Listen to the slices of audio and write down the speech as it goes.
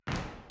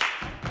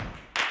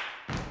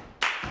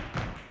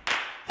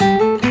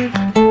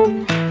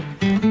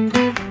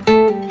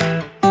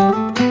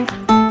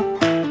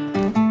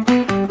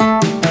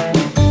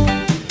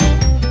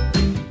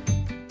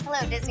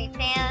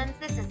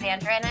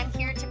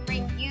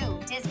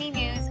Disney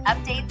news,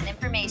 updates, and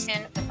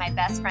information with my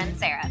best friend,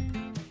 Sarah.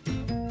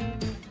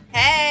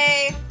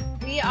 Hey!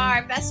 We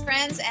are best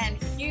friends and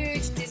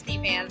huge Disney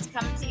fans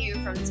coming to you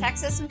from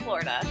Texas and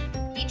Florida.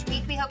 Each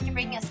week, we hope to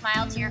bring a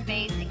smile to your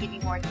face and give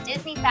you more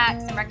Disney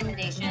facts and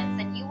recommendations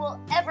than you will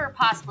ever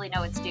possibly know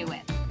what to do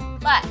with.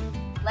 But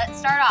let's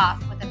start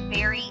off with a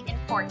very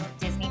important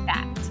Disney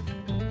fact.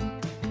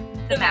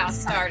 The mouse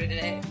started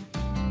it.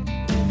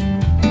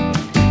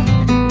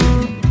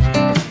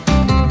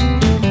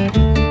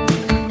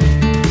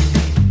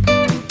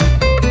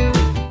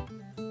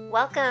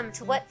 Welcome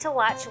to What to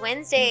Watch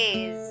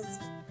Wednesdays,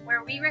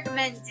 where we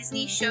recommend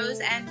Disney shows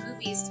and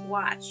movies to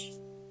watch.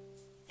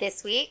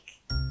 This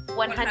week,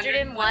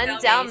 101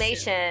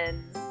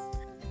 Dalmatians.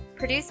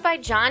 Produced by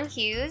John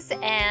Hughes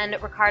and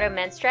Ricardo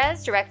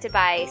Menstrez, directed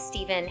by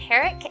Stephen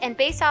Herrick, and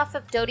based off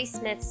of Dodie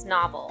Smith's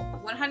novel.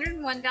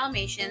 101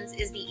 Dalmatians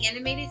is the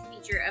animated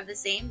feature of the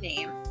same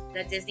name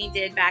that Disney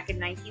did back in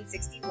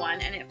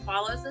 1961, and it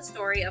follows the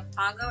story of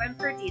Pongo and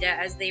Perdita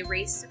as they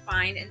race to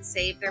find and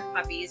save their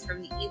puppies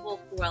from the evil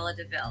Cruella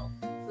de Vil,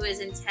 who is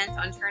intent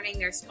on turning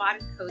their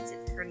spotted coats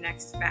into her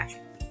next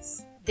fashion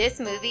piece. This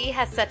movie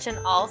has such an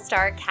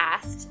all-star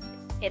cast.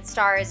 It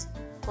stars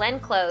Glenn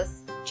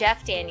Close,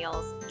 Jeff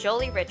Daniels,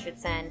 Jolie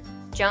Richardson,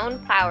 Joan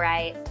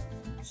Plowright,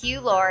 Hugh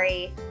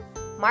Laurie,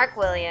 Mark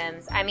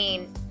Williams. I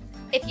mean,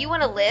 if you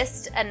want to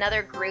list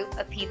another group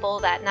of people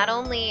that not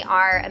only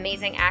are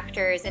amazing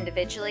actors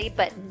individually,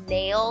 but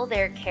nail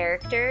their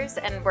characters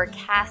and were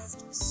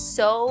cast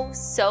so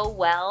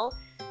well,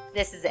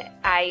 this is it.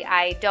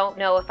 I don't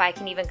know if I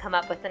can even come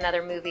up with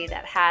another movie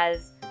that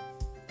has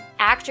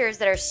actors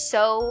that are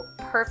so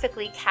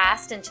perfectly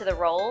cast into the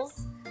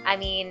roles. I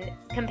mean,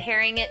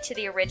 comparing it to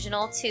the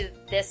original to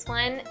this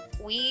one,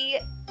 we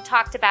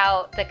talked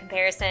about the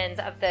comparisons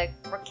of the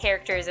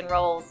characters and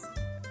roles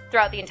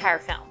throughout the entire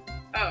film.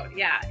 Oh,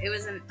 yeah. It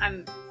was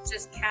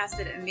just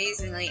casted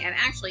amazingly. And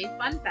actually,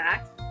 fun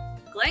fact,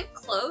 Glenn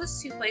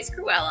Close, who plays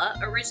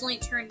Cruella, originally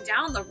turned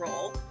down the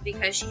role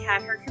because she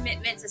had her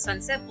commitment to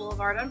Sunset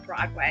Boulevard on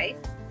Broadway.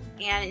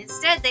 And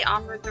instead, they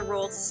offered the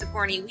role to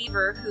Sigourney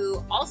Weaver,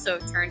 who also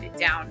turned it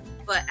down.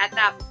 But at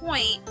that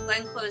point,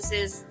 Glenn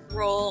Close's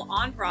role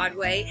on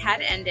Broadway had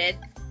ended,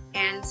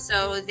 and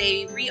so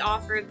they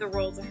re-offered the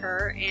role to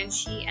her, and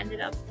she ended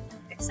up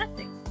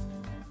accepting.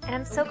 And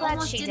I'm so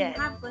glad she did.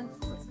 Have Glenn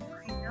Close.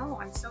 I know,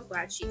 I'm so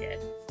glad she did.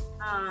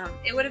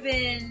 It would have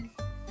been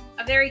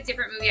a very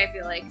different movie, I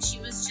feel like. She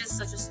was just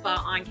such a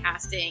spot-on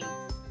casting,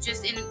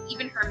 just in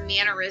even her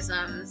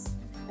mannerisms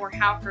or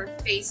how her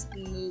face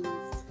moved,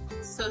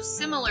 so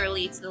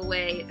similarly to the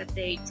way that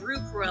they drew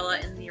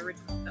Cruella in the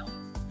original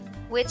film.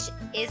 Which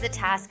is a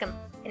task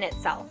in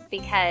itself,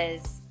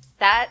 because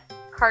that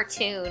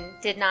cartoon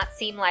did not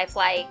seem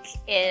lifelike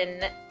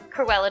in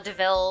Cruella de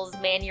Vil's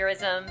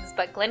mannerisms,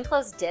 but Glenn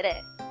Close did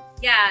it.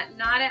 Yeah,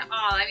 not at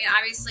all. I mean,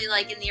 obviously,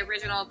 like in the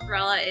original,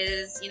 Cruella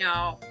is,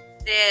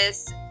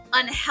 this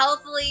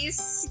unhealthily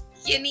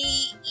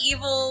skinny,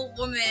 evil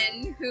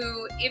woman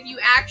who, if you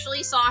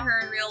actually saw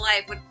her in real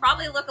life, would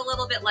probably look a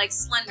little bit like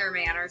Slender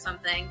Man or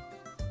something,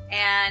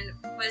 and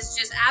was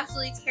just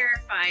absolutely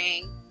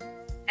terrifying.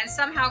 And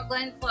somehow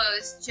Glenn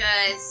Close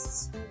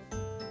just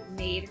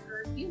made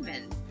her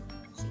human.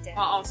 She did.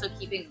 While also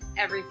keeping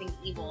everything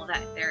evil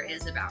that there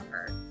is about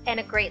her. And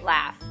a great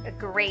laugh. A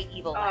great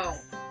evil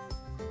laugh.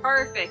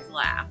 Perfect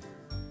laugh.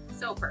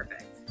 So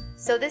perfect.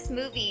 So this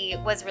movie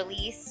was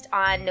released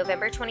on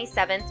November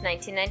 27th,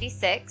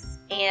 1996,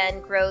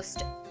 and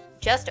grossed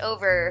just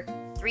over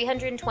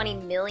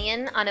 $320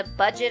 million on a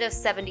budget of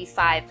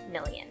 $75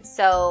 million.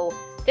 So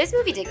this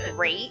movie did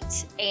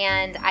great,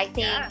 and I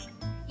think,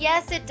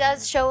 yes, it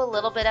does show a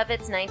little bit of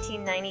its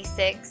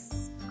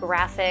 1996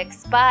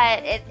 graphics,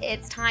 but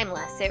it's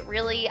timeless.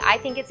 I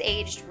think it's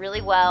aged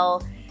really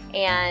well,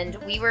 and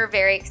we were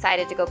very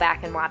excited to go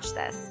back and watch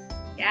this.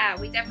 Yeah,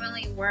 we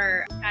definitely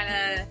were.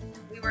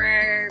 We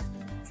were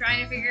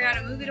trying to figure out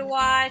a movie to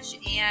watch,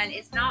 and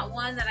it's not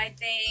one that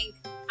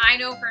I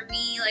know for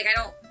me,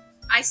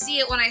 I see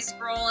it when I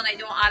scroll and I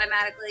don't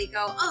automatically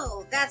go,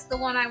 oh, that's the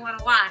one I want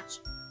to watch.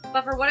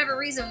 But for whatever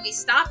reason, we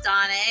stopped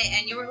on it,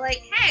 and you were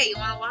like, hey, you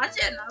want to watch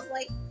it? And I was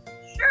like,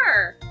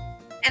 sure.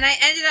 And I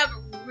ended up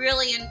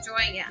really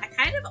enjoying it. I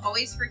kind of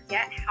always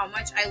forget how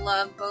much I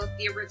love both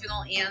the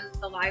original and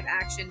the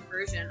live-action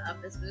version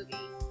of this movie.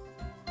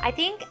 I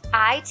think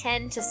I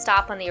tend to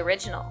stop on the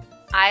original.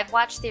 I've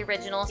watched the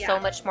original so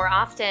much more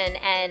often,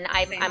 and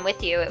I'm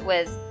with you.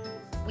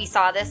 We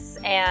saw this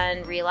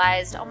and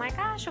realized, oh my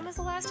gosh, when was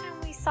the last time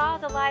we saw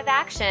the live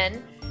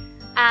action?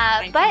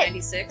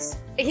 1996.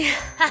 Yeah,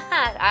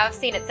 I've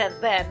seen it since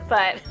then,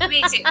 but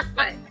me too.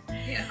 But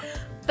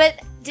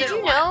But did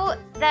you know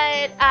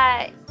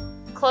that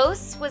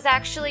Close was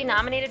actually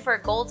nominated for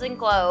a Golden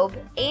Globe,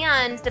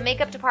 and the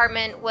makeup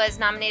department was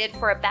nominated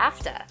for a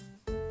BAFTA?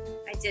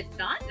 I did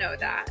not know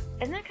that.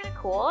 Isn't that kind of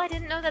cool? I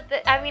didn't know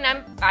that.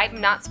 I'm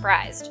not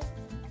surprised.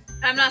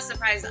 I'm not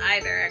surprised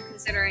either,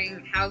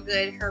 considering how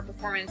good her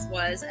performance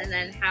was, and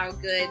then how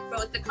good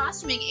both the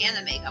costuming and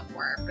the makeup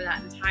were for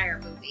that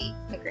entire movie.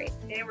 Agreed.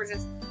 They were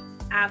just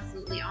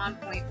absolutely on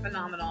point,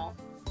 phenomenal.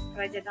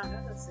 But I did not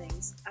know those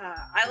things.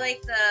 I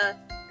like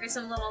there's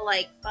some little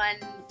like fun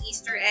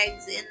Easter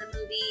eggs in the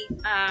movie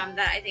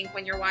that I think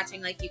when you're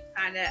watching, like you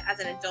kind of, as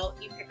an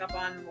adult, you pick up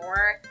on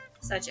more,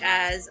 such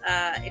as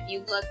if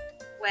you look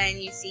when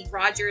you see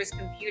Roger's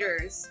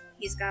computers,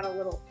 he's got a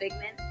little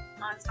figment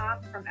on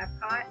top from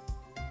Epcot,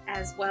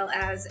 as well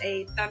as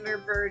a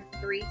Thunderbird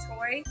 3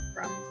 toy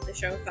from the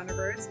show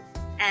Thunderbirds.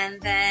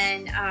 And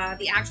then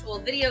the actual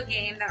video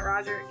game that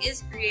Roger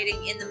is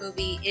creating in the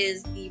movie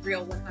is the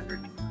real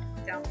 100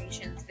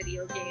 Dalmatians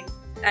video game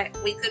that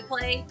we could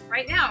play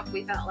right now if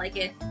we felt like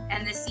it.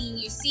 And the scene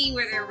you see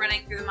where they're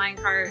running through the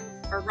minecart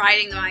or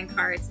riding the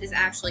minecarts is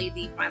actually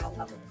the final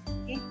level of the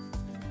game.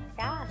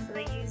 Yeah, so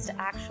they used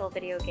actual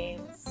video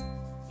games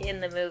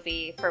in the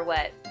movie for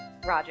what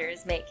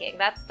Roger's making.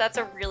 That's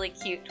a really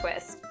cute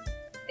twist.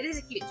 It is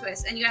a cute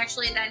twist, and you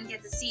actually then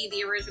get to see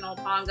the original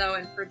Pongo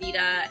and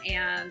Perdita,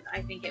 and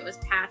I think it was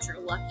Patch or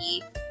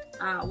Lucky,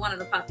 one of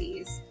the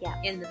puppies,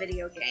 in the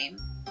video game.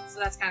 So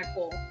that's kind of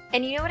cool.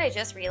 And you know what I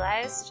just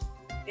realized?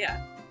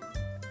 Yeah.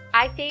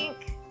 I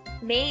think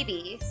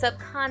maybe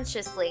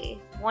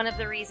subconsciously one of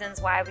the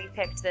reasons why we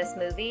picked this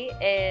movie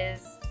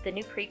is the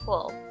new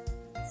prequel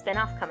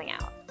spinoff coming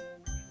out.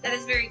 That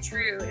is very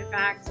true. In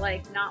fact,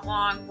 like not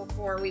long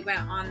before we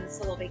went on this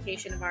little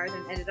vacation of ours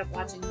and ended up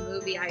watching the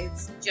movie, I had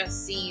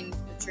just seen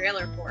the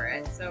trailer for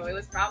it. So it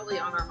was probably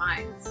on our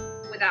minds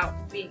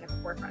without being at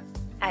the forefront.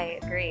 I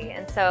agree.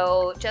 And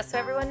so just so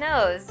everyone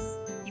knows,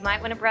 you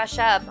might want to brush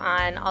up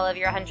on all of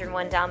your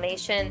 101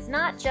 Dalmatians,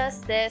 not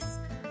just this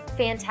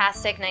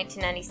fantastic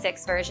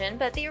 1996 version,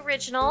 but the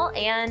original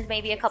and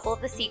maybe a couple of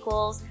the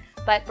sequels.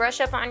 But brush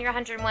up on your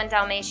 101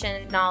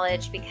 Dalmatian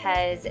knowledge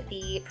because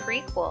the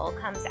prequel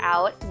comes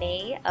out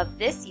May of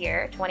this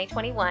year,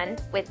 2021,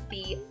 with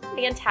the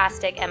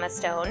fantastic Emma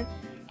Stone,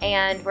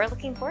 and we're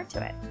looking forward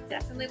to it.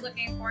 Definitely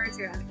looking forward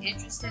to it. I'm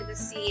interested to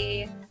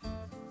see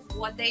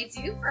what they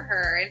do for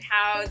her and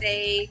how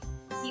they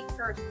keep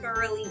her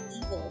thoroughly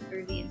evil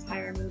through the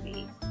entire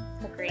movie.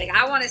 Agreed. Like,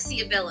 I want to see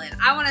a villain.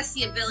 I want to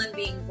see a villain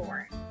being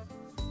born.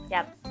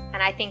 Yep,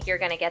 and I think you're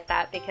going to get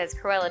that because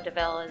Cruella de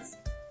Vil is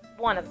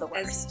one of the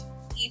worst. As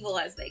evil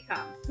as they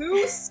come.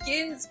 Who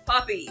skins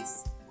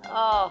puppies?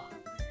 Oh,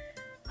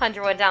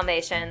 101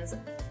 Dalmatians.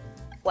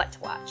 What to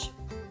watch.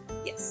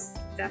 Yes,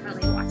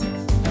 definitely watch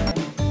it.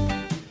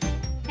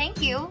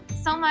 Thank you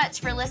so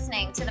much for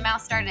listening to the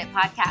Mouse Started It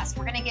podcast.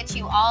 We're going to get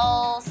you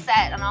all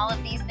set on all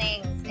of these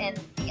things in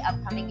the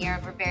upcoming year,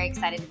 and we're very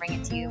excited to bring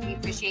it to you. We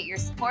appreciate your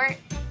support.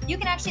 You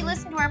can actually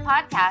listen to our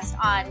podcast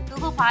on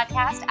Google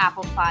Podcast,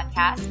 Apple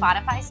Podcast,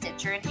 Spotify,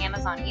 Stitcher, and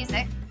Amazon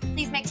Music.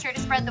 Please make sure to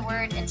spread the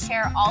word and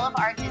share all of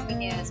our Disney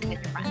news with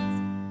your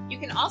friends. You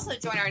can also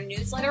join our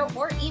newsletter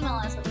or email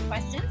us with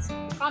questions,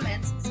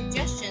 comments,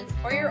 suggestions,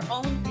 or your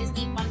own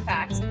Disney fun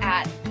facts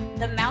at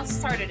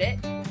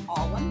themouseStartedIt,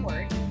 all one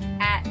word,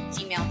 at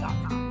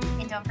gmail.com.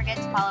 And don't forget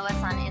to follow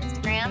us on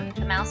Instagram,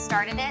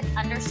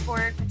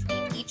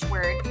 _between each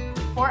word,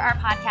 for our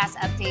podcast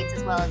updates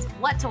as well as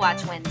what to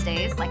watch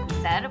Wednesdays. Like we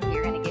said,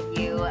 we're going to give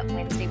you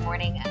Wednesday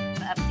morning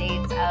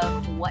updates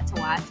of what to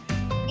watch.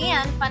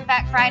 And Fun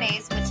Fact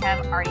Fridays, which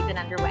have already been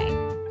underway.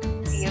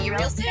 See you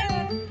real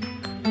soon.